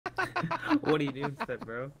What do you do instead,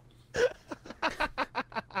 bro?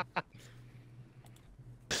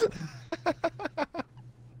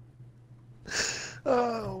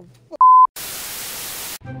 Oh,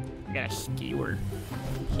 I got a skewer.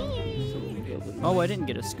 Oh, I didn't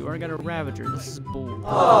get a skewer. I got a ravager. This is bull.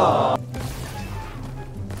 Oh.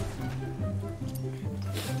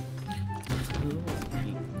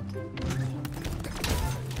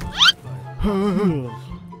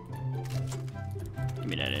 Give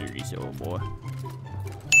me that energy soul, boy.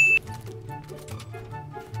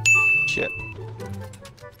 shit.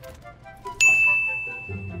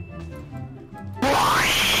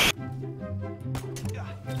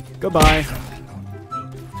 Goodbye.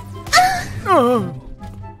 Oh,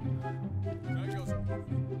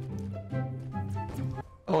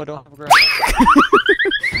 I don't have a grab.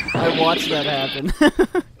 I watched that happen.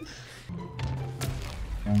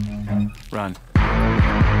 Run. Oh,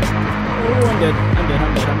 I'm dead. I'm dead.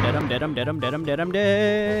 I'm dead. I'm dead. I'm dead. I'm dead. I'm dead. I'm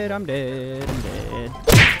dead. I'm dead. I'm dead.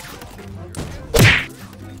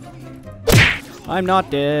 I'm not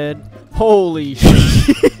dead. Holy shit.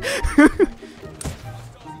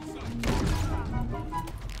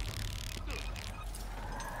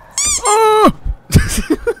 Oh!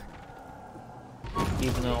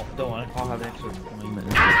 Even though I'll have an extra 20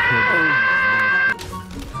 minutes.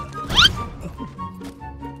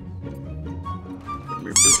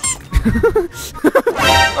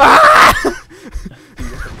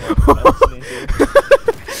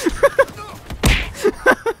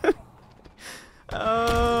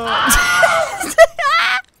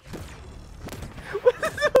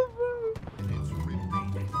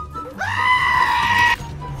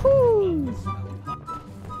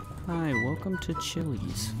 Hi, welcome to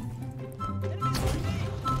Chili's.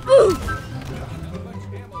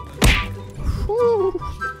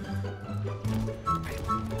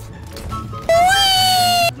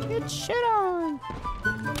 Get shit on.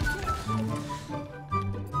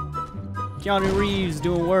 Keanu Reeves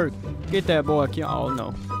doing work. Get that boy, Keanu. Oh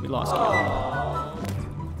no, we lost Keanu.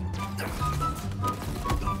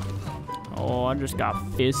 Oh, I just got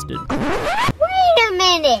fisted. Wait a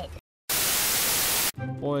minute!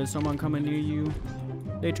 Boy, is someone coming near you?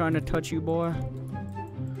 They trying to touch you, boy?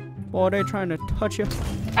 Boy, they trying to touch you?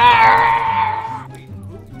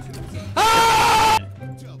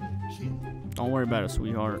 Don't worry about it,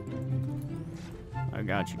 sweetheart. I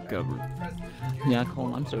got you covered. Yeah,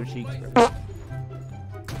 Colin, I'm so cheeks.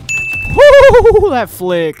 Woo! That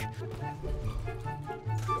flick!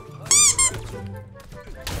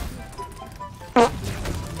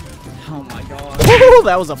 Oh my god. Woo!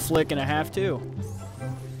 That was a flick and a half, too.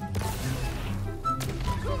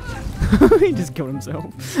 He just killed himself.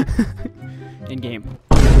 In game.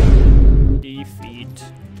 Defeat.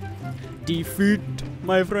 Defeat.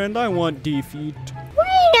 My friend, I want defeat.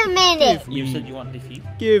 Wait a minute! You said you want defeat?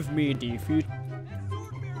 Give me defeat.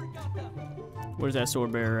 Where's that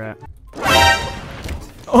sword bearer at?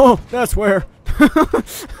 Oh, that's where. Come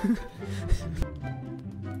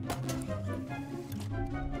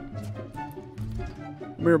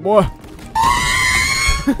here, boy.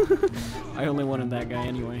 I only wanted that guy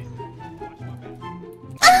anyway.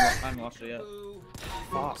 I haven't watched it yet.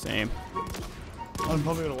 Fuck. Same. I'm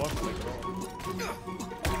probably gonna watch it later on.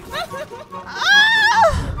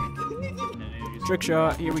 Trick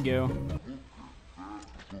shot. Here we go.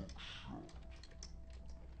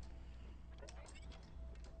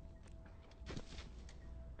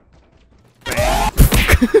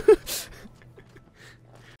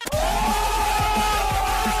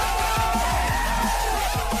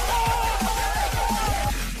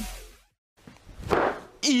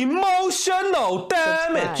 Emotional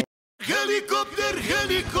damage. Helicopter,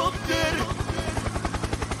 helicopter.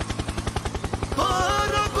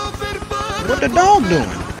 What the dog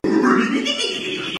doing?